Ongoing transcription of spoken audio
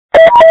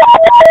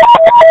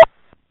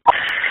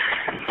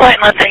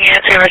listing is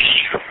we have a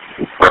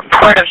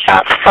report of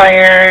shots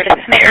fired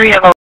in the area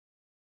of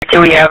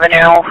Dewey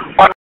Avenue,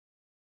 1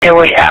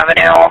 Dewey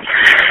Avenue,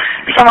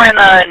 somewhere in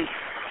the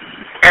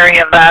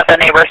area of that, the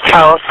neighbor's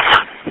house.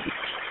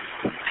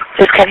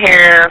 Just can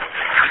hear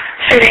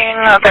shooting.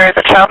 There's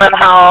a child in the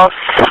house.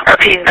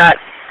 RP's not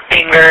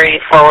being very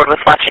forward with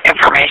much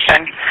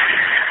information.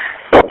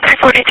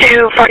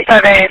 342,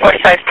 45A,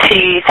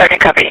 45T, second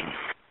copy.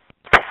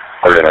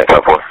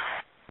 39.4.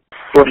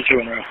 42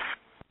 in a row.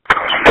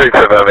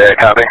 37A,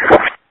 copy.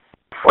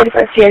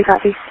 45TA,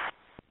 copy.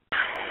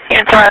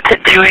 Units around to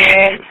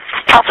Dewey,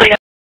 possibly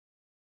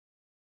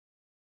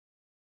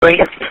Dewey.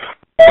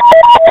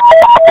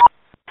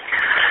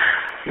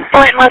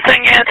 Point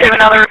listing units, we have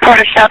another report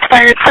of shots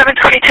fired.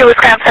 722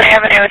 Wisconsin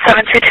Avenue,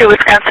 722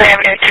 Wisconsin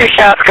Avenue, 2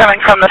 shots coming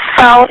from the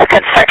south,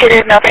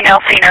 consecutive, nothing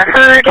else seen or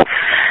heard.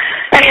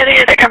 Any of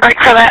these that can break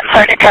for that,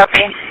 sergeant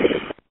copy.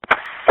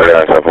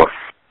 39.4.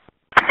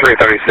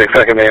 336,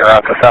 second main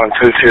route to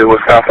 722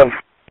 Wisconsin.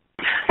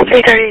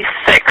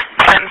 336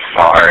 times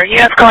 4.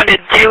 Units going to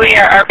Dewey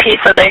or RP,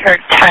 so they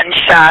heard 10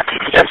 shots,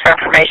 just for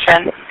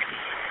information.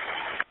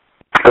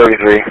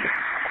 33.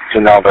 So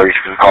now 36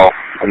 call.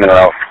 I'm in or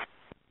out.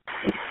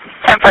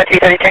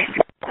 10-5-333.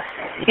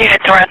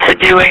 Units went to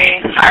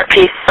Dewey.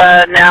 RP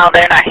said now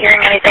they're not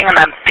hearing anything, and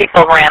then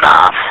people ran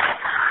off.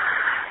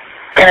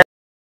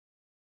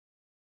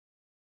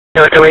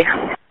 Dewey.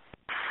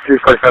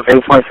 345,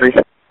 823.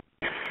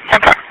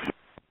 10-4.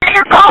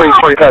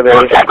 345, 8.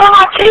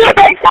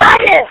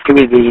 Give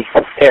me the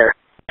air.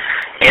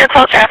 Units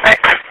hold traffic.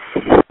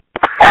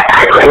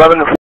 11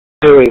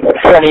 Dewey.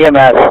 Send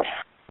EMS.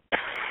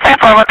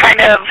 10-4, what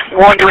kind of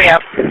wound do we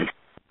have?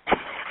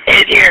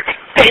 Is your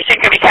patient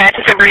going to be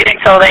conscious and breathing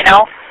so they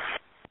know?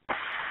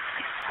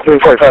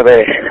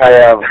 345A. I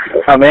have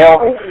a male,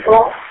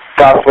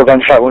 possible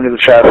gunshot wound to the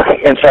chest,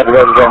 inside the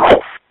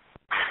residence.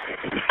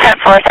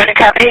 10-4, second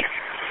copy.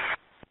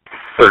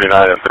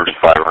 39 and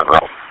 35 run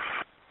route.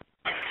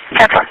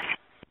 10-4.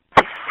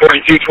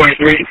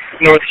 4223,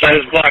 north side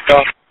is blocked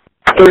off.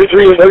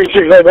 33 and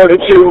 36, I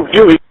voted to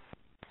Dewey.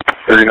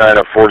 39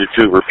 and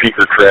 42, repeat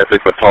your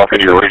traffic, but talk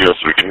into your radio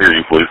so we can hear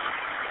you, please.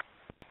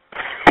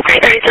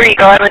 333,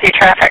 go ahead with your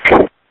traffic.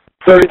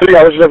 33,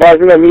 I was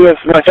advising that me and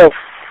myself,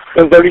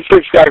 and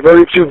 36, I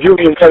voted to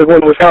Dewey inside of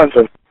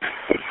Wisconsin.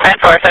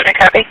 10-4, second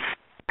copy.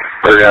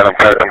 39,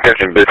 I'm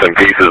catching bits and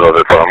pieces of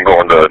it, but I'm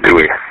going to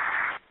Dewey.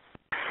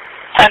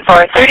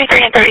 10-4,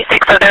 33 and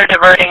 36, so they're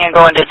diverting and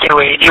going to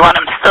Dewey. Do you want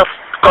them to still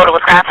go to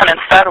Wisconsin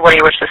instead, or what do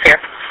you wish to hear?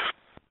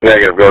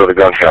 Negative, go to the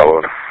gunshot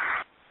wound.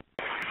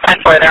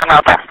 10-4, they're on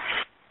route there.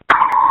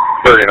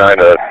 39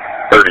 to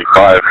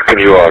 35, can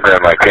you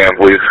grab my cam,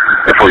 please?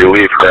 Before you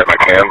leave, grab my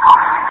cam.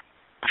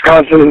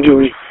 Wisconsin and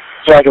Dewey,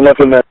 so I can let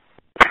them in.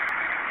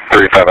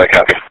 35, I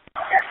copy.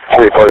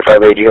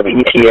 345A, do you have an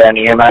ETA and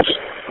EMS?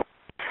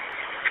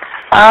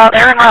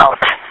 They're en route.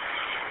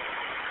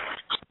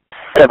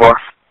 10-4.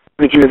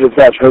 Thank you,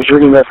 dispatch. I was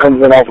reading that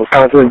comes in off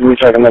Wisconsin and Dewey,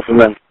 so I can let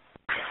them in.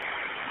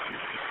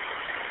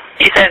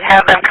 You said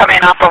have them come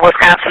in off of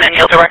Wisconsin and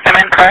you'll direct them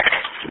in, correct?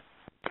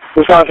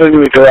 Wisconsin and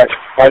Dewey, correct.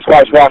 My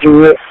spot's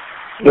blocking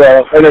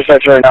the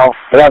intersection right now.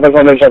 If happens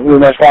on the intersection,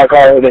 move my spot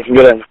car, they can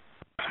get in.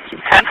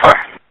 10-4.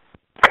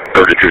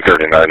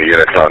 3239, the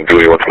units on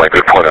Dewey. What's my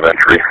good point of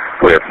entry?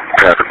 We have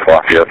traffic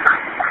blocked yet.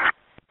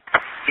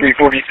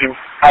 342,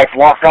 I've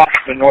walked off to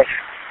the north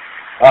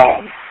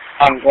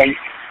on White,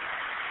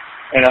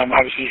 and I'm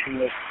obviously in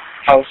the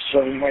house,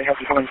 so we might have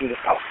to come in through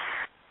this house.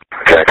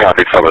 Okay, I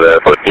copied some of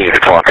that, but you need to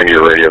talk into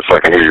your radio so I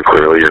can hear you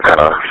clearly. You're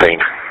kind of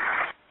faint.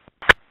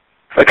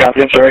 I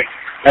copy, I'm sorry.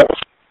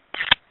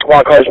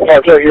 Squad cars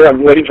parked right here.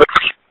 I'm waiting for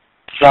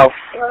South.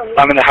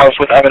 I'm in the house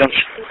with evidence.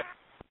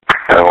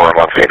 and we're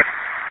on scene.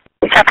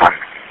 10-4.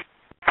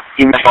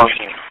 Unit on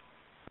scene.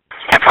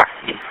 10-4.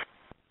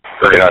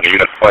 39, the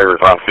unit fire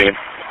is on scene.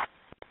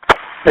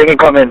 They can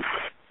come in.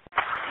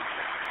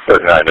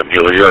 39 to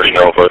Mueller, you already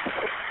know, but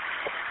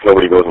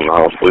nobody goes in the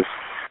house, please.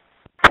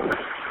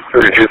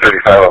 32,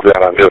 35, I'll be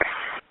on Dewey.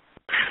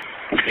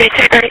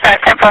 3235,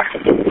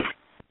 10-4.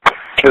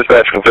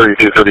 Dispatch from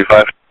 32,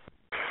 35.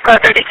 Go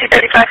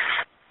 3235.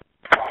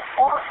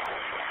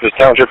 Does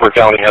Township or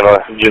County have a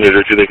unit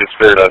or two they could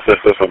spare to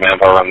assist us with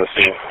manpower on the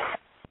scene?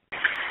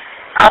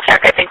 I'll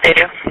check, I think they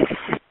do.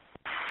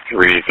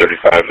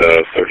 335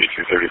 to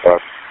 3235.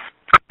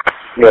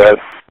 Go ahead.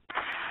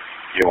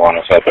 You want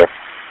us out there?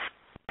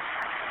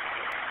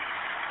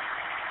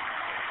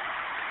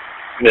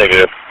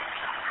 Negative.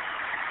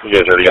 You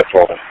guys already got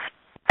 12.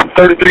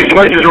 33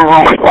 switches are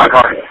wrong with my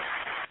car.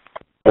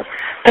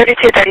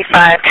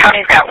 3235,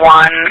 county's got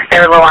one.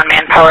 They're low on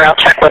manpower. I'll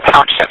check with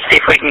Township, see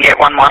if we can get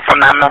one more from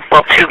them.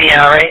 Will 2 be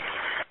alright?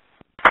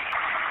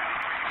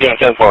 Yeah,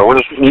 10-4. We're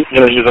just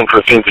going to use them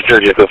for scene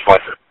security at this point.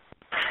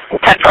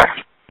 10-4.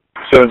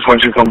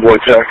 722 come boy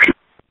check.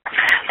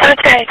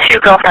 722,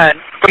 go ahead.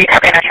 Were you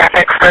copying our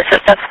traffic for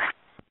assistance?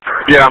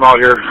 Yeah, I'm out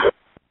here.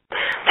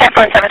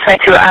 10-4,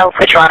 722, I'll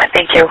put you on it.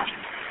 Thank you.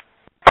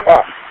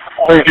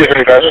 32,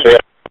 35. Yeah.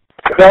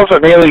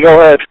 Nelson, Bailey, go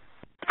ahead.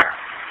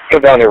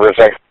 Come down here for a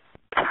second.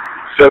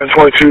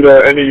 722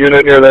 to any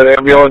unit near that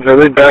ambulance. Are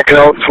they backing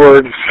out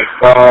towards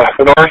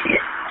the north?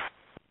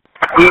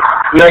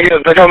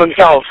 Negative. They're coming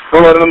south.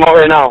 We're letting them out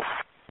right now.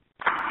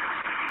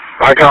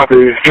 I copy.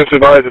 Just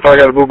advise if I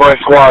got to move my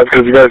squad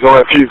because you guys don't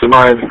have peace of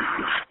mind.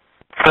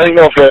 I think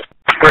they'll fit.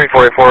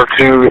 344,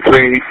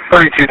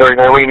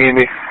 3239. Where you need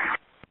me?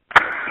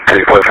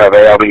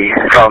 345A, I'll be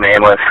calling the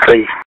ambulance,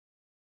 please.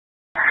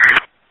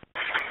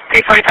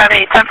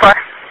 345A, 10-4.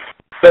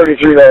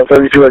 33 though.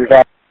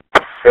 3285.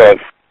 Good.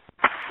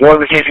 One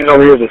of the cases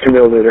over here is a 2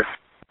 millimeter.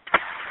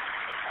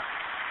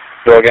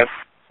 Go again.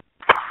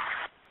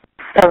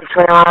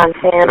 721 on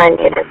Sam. I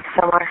need it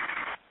somewhere.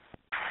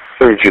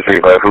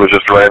 3235. Who was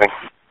just arriving?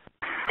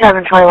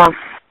 721.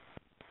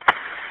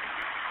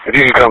 If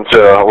you can come to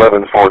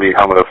 1140,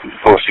 I'm going to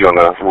post you on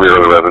the rear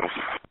of the Evans.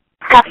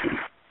 Copy.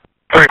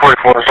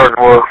 344, Sergeant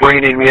Moore. Where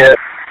you need me at?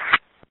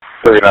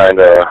 39,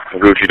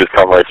 Gucci, just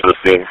come right to the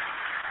scene.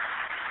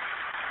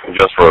 And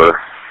just for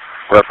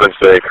reference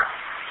sake,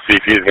 see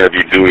if he's going to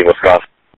be Dewey, Wisconsin.